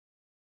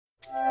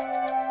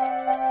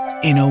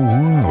In a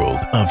world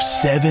of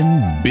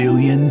 7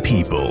 billion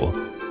people,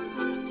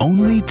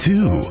 only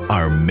 2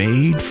 are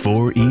made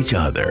for each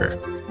other.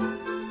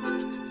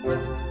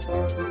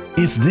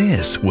 If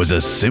this was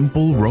a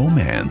simple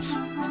romance,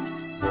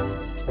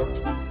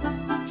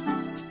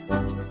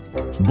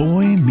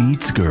 boy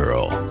meets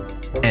girl,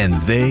 and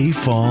they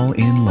fall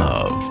in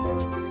love.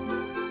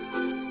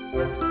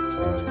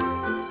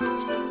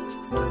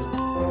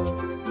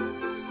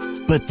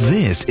 But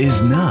this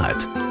is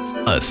not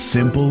a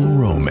simple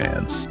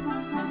romance.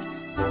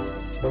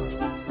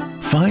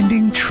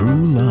 Finding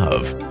true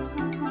love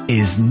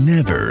is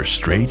never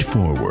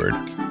straightforward.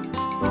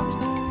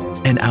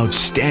 An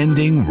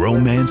outstanding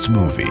romance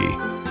movie,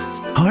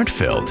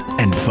 heartfelt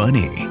and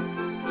funny.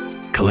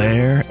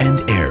 Claire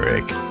and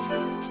Eric,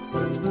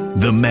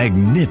 The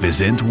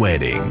Magnificent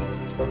Wedding.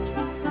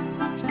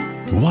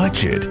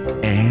 Watch it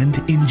and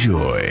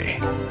enjoy.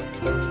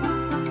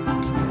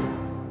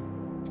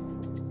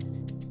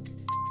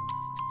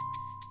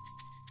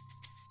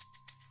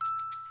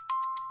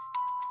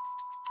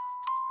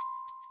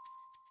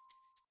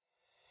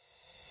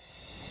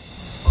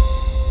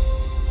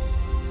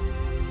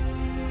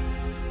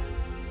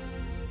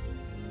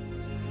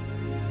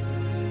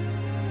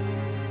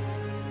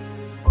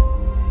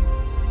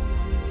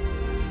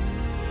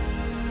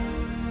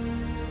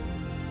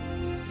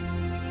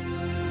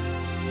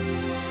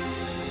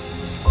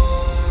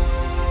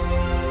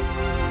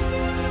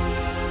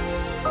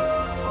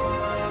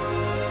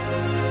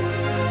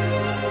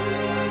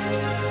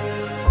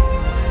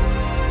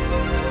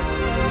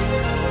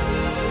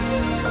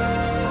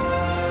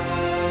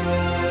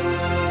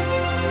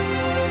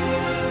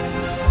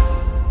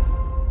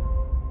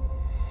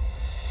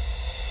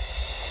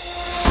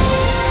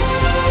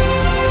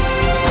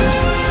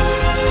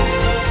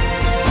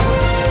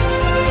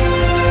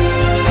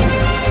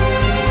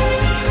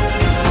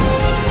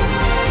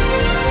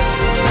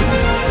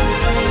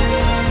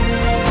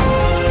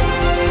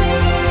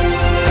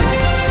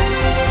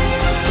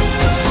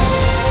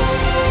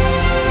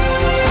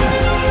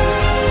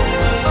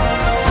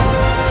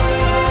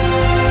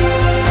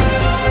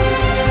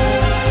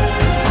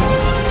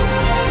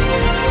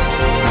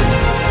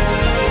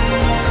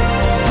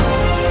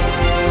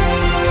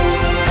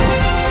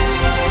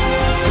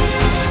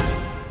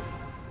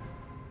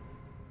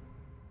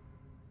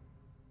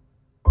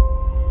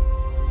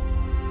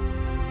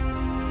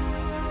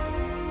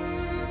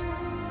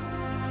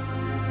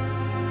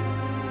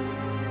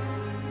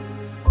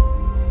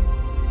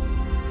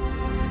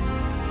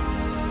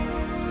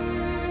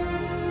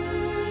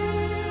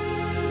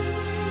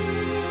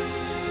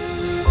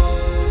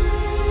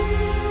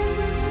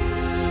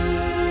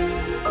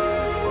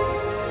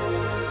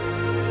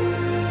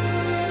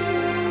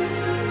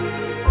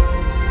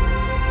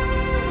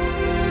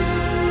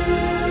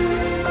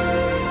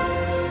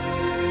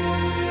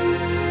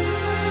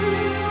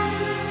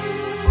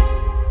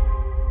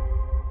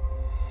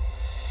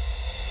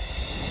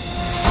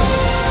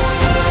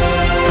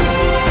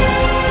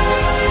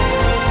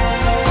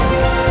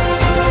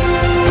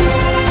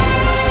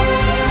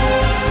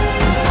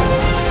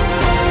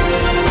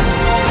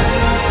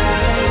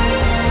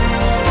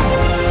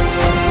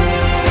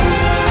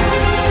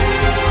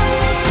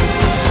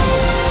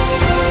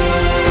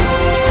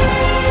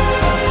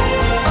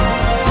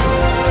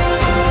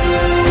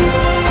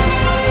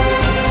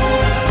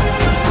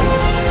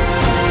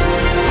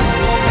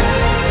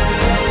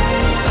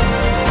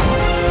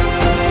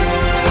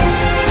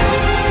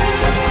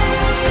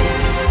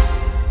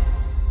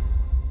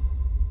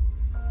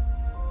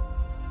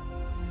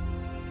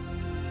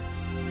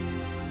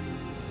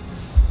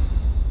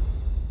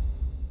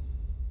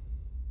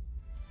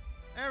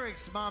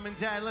 Eric's mom and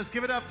dad. Let's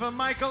give it up for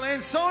Michael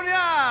and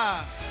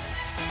Sonia.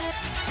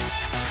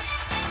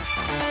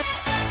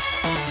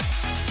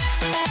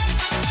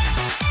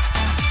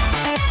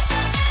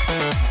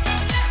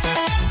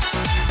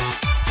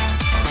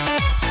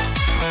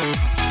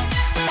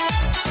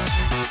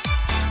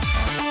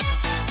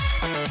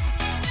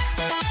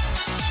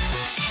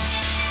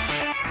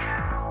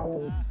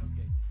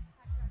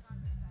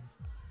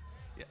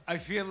 I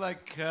feel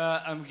like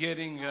I'm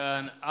getting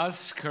an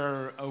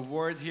Oscar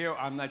award here.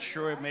 I'm not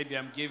sure. Maybe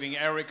I'm giving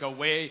Eric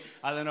away.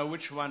 I don't know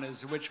which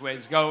way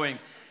it's going.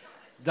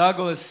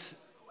 Douglas,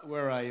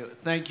 where are you?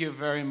 Thank you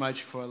very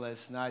much for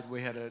last night.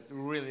 We had a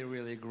really,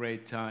 really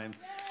great time.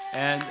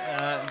 And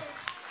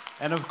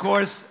of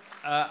course,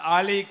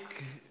 Alik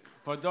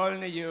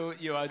Podolny,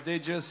 you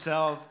outdid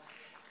yourself.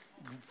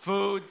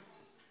 Food,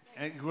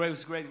 and it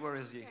was great. Where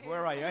is he?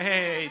 Where are you?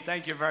 Hey,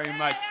 thank you very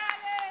much.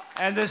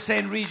 And the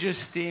St.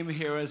 Regis team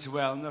here as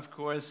well. And of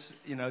course,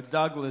 you know,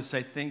 Douglas,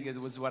 I think it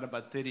was, what,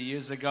 about 30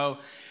 years ago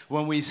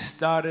when we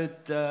started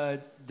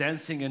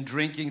dancing and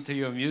drinking to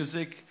your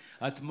music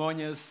at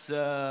Monya's,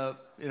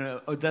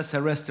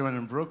 Odessa restaurant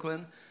in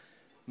Brooklyn.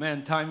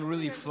 Man, time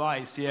really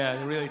flies. Yeah,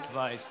 it really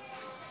flies.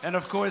 And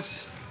of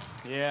course,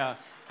 yeah.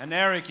 And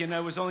Eric, you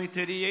know, it was only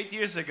 38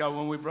 years ago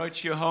when we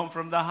brought you home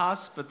from the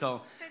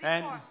hospital. 34.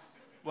 And,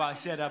 well, I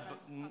said,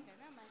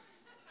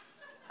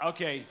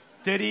 okay.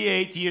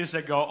 38 years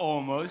ago,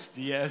 almost,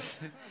 yes.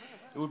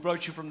 We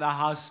brought you from the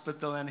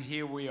hospital, and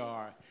here we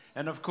are.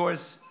 And of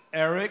course,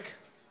 Eric,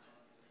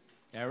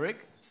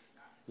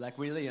 like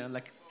really,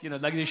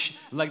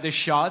 like the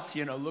shots,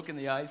 look in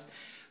the eyes.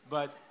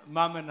 But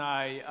Mom and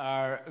I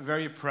are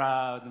very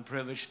proud and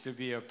privileged to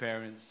be your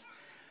parents.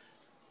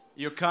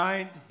 You're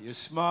kind, you're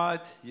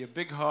smart, you're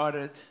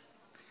big-hearted.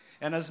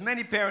 And as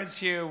many parents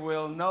here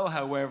will know,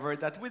 however,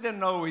 that we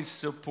don't always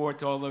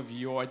support all of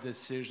your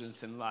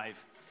decisions in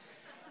life.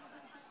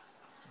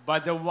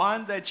 But the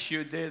one that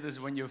you did is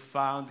when you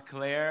found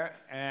Claire,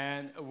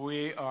 and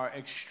we are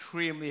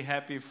extremely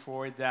happy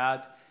for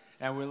that.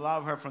 And we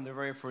love her from the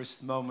very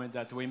first moment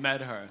that we met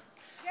her.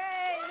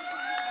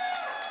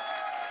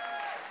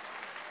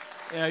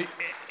 Yay!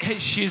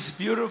 She's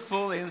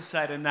beautiful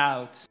inside and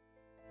out.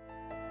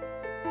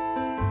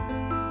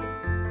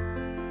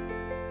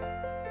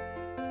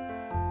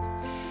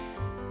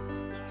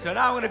 So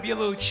now I'm going to be a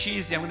little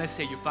cheesy. I'm going to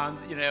say you found,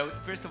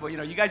 first of all,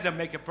 you guys are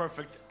make a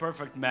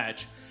perfect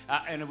match.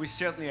 And we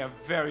certainly are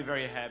very,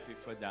 very happy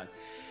for that.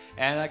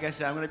 And like I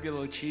said, I'm going to be a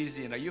little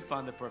cheesy. You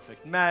found the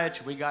perfect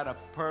match. We got a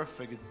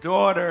perfect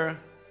daughter.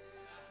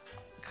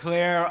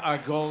 Claire, our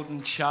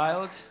golden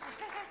child.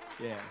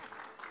 Yeah.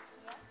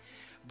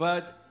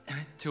 But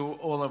to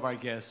all of our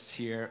guests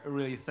here,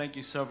 really thank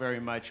you so very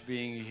much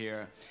being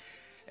here.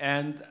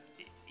 And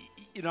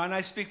and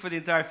I speak for the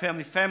entire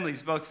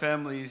families, both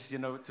families,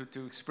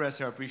 to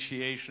express our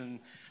appreciation,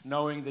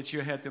 knowing that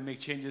you had to make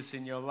changes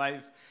in your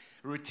life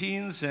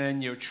routines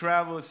and your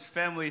travels,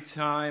 family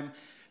time,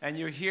 and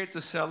you're here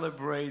to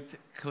celebrate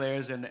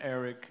Claire's and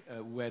Eric's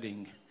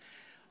wedding.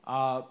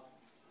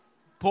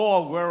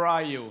 Paul, where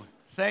are you?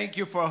 Thank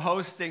you for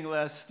hosting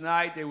last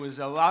night. It was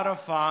a lot of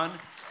fun.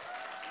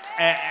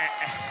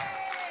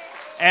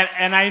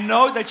 And I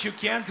know that you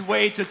can't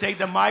wait to take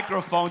the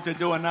microphone to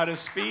do another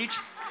speech.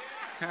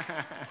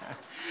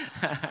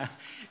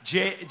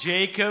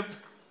 Jacob,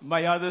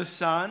 my other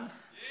son,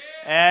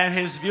 and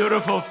his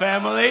beautiful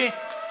family,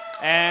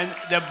 and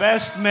the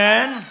best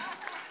man,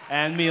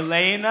 and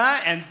Milena,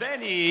 and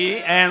Benny,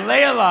 and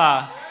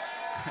Layla.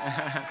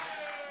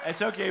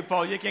 It's okay,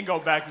 Paul, you can go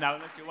back now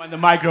unless you want the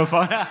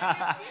microphone.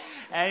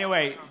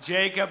 Anyway,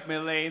 Jacob,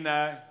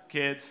 Milena,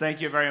 kids, thank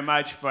you very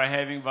much for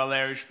having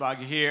Valery Shpak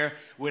here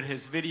with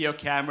his video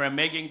camera,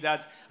 making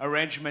that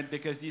arrangement,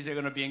 because these are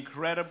going to be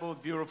incredible,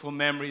 beautiful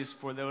memories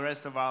for the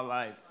rest of our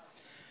life.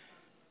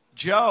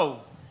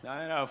 Joe,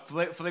 I know,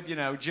 Flip,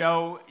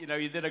 Joe,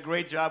 you did a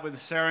great job with the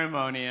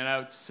ceremony,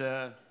 it's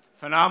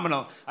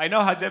phenomenal. I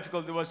know how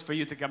difficult it was for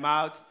you to come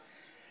out,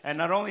 and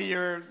not only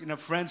you're,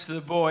 friends to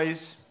the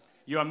boys,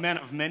 you're a man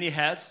of many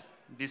hats,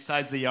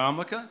 besides the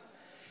yarmulke.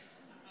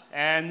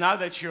 And now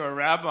that you're a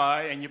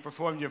rabbi and you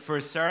performed your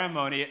first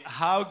ceremony,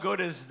 how good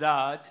is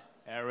that,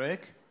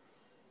 Eric?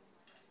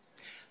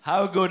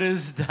 How good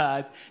is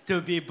that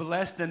to be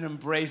blessed and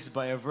embraced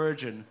by a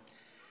virgin?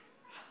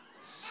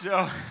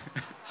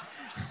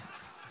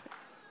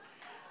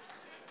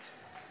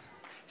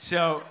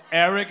 So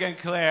Eric and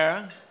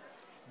Claire,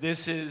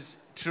 this is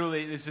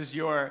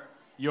your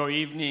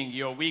evening,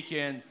 your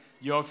weekend,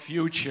 your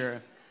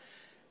future.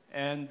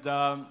 And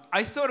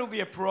I thought it would be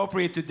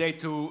appropriate today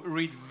to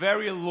read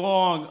very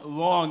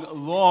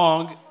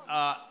long,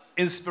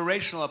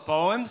 inspirational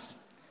poems.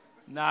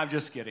 No, I'm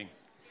just kidding.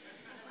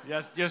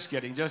 Just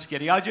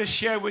kidding. I'll just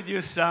share with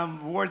you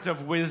some words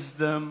of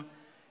wisdom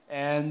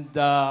and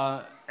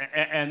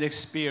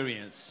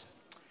experience.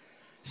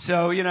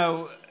 So,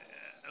 your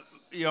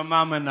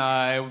mom and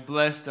I were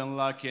blessed and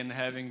lucky in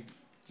having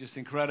just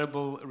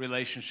incredible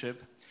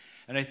relationship.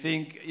 And I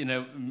think,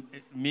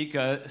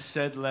 Mika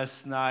said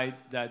last night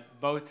that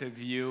both of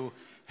you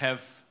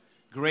have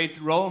great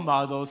role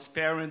models,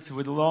 parents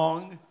with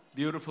long,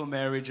 beautiful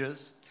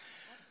marriages.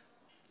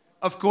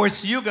 Of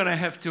course, you're going to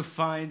have to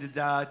find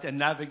that and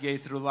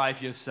navigate through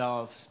life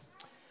yourselves.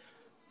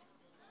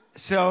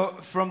 So,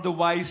 from the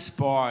wise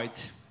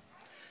part,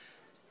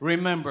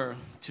 remember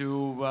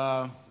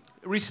to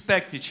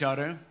respect each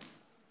other.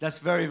 That's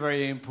very,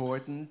 very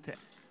important.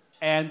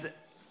 And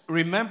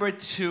remember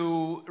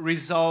to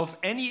resolve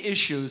any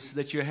issues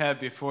that you have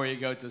before you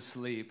go to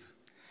sleep.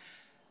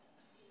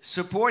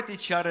 Support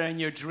each other in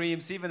your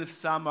dreams, even if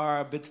some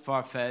are a bit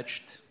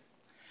far-fetched.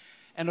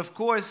 And of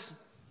course,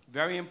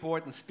 very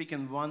important, speak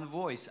in one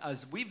voice,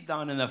 as we've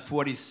done in the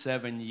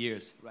 47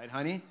 years. Right,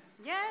 honey?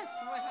 Yes.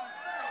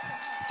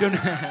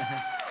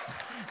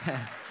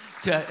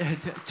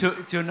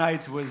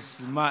 Tonight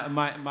was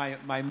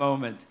my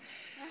moment.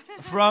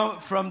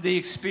 From the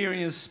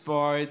experience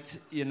part,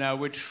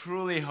 we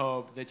truly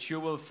hope that you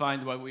will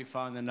find what we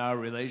found in our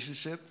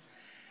relationship.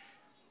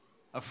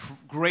 A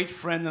great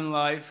friend in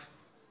life,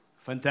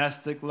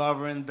 fantastic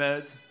lover in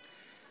bed,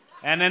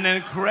 and an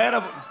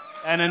incredible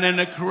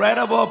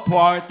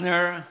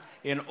partner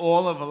in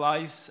all of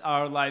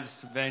our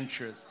life's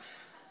ventures.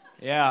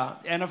 Yeah,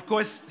 and of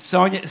course,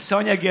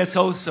 Sonia gets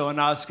also an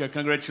Oscar.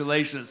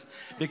 Congratulations,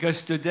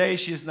 because today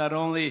she's not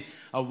only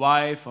a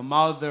wife, a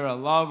mother, a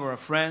lover, a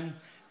friend.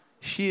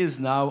 She is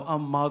now a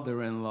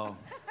mother-in-law.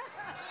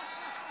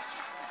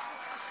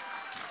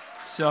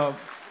 So,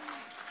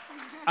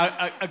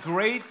 a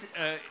great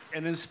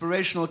and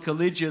inspirational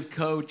collegiate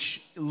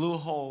coach, Lou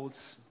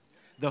Holtz,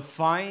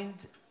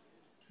 defined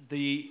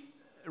the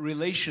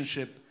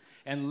relationship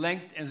and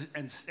length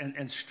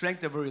and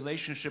strength of a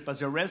relationship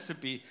as a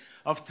recipe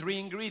of 3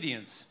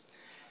 ingredients.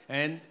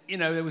 And, you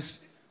know, it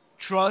was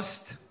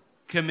trust,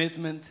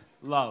 commitment,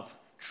 love.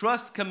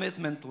 Trust,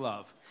 commitment,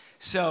 love.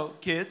 So,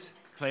 kids,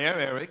 Claire,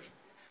 Eric,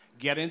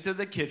 get into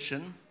the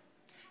kitchen,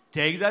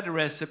 take that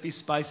recipe,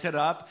 spice it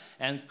up,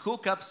 and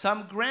cook up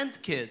some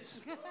grandkids.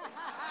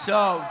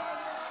 So,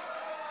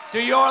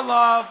 to your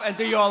love and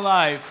to your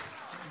life.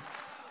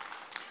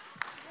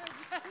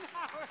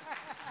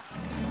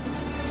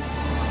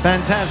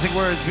 Fantastic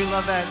words. We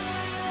love that.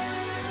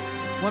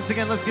 Once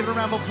again, let's give a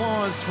round of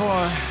applause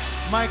for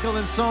Michael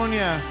and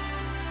Sonia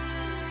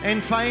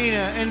and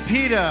Faina and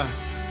Peter.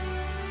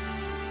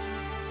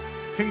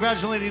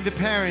 Congratulating the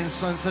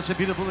parents on such a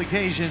beautiful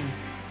occasion.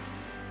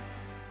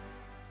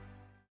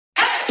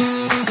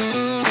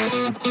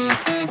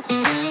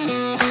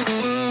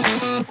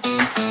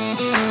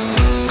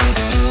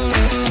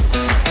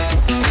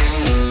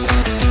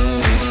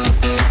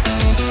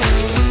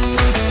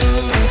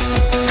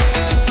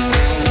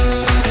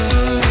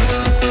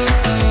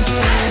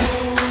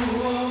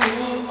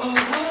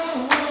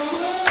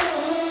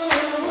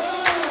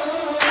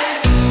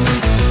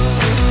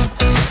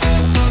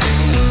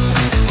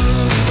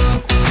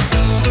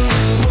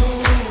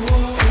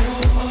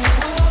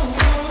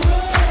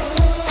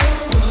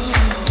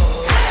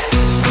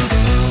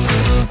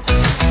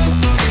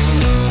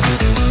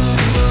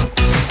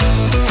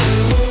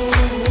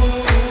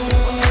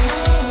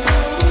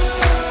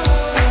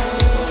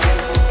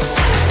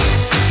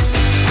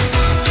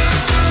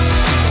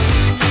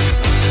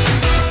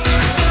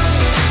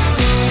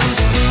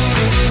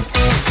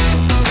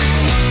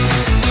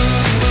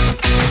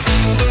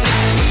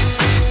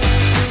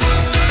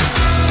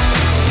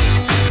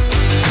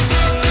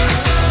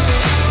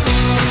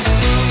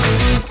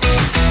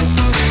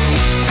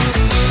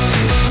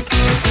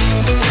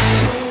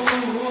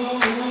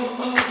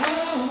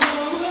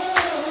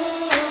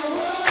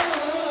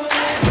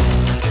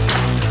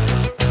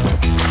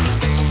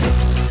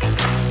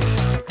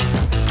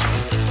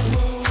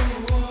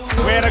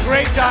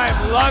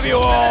 Love you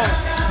all.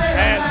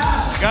 And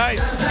guys,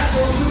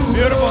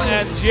 beautiful.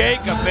 And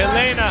Jacob,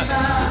 Elena,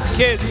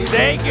 kids,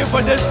 thank you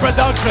for this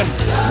production.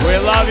 We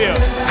love you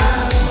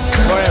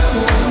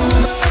forever.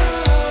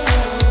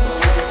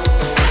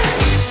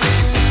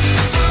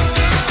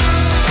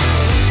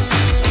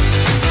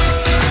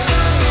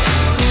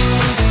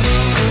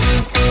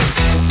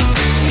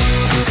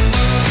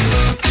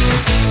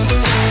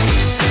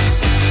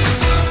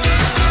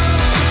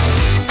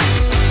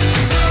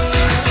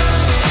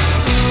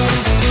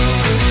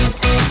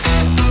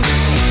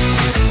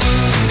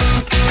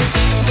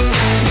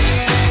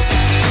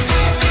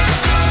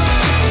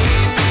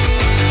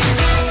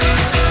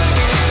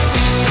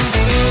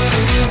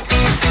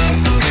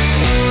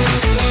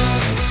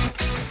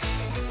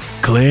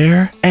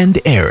 Claire and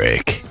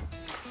Eric.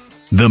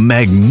 The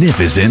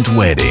Magnificent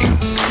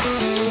Wedding.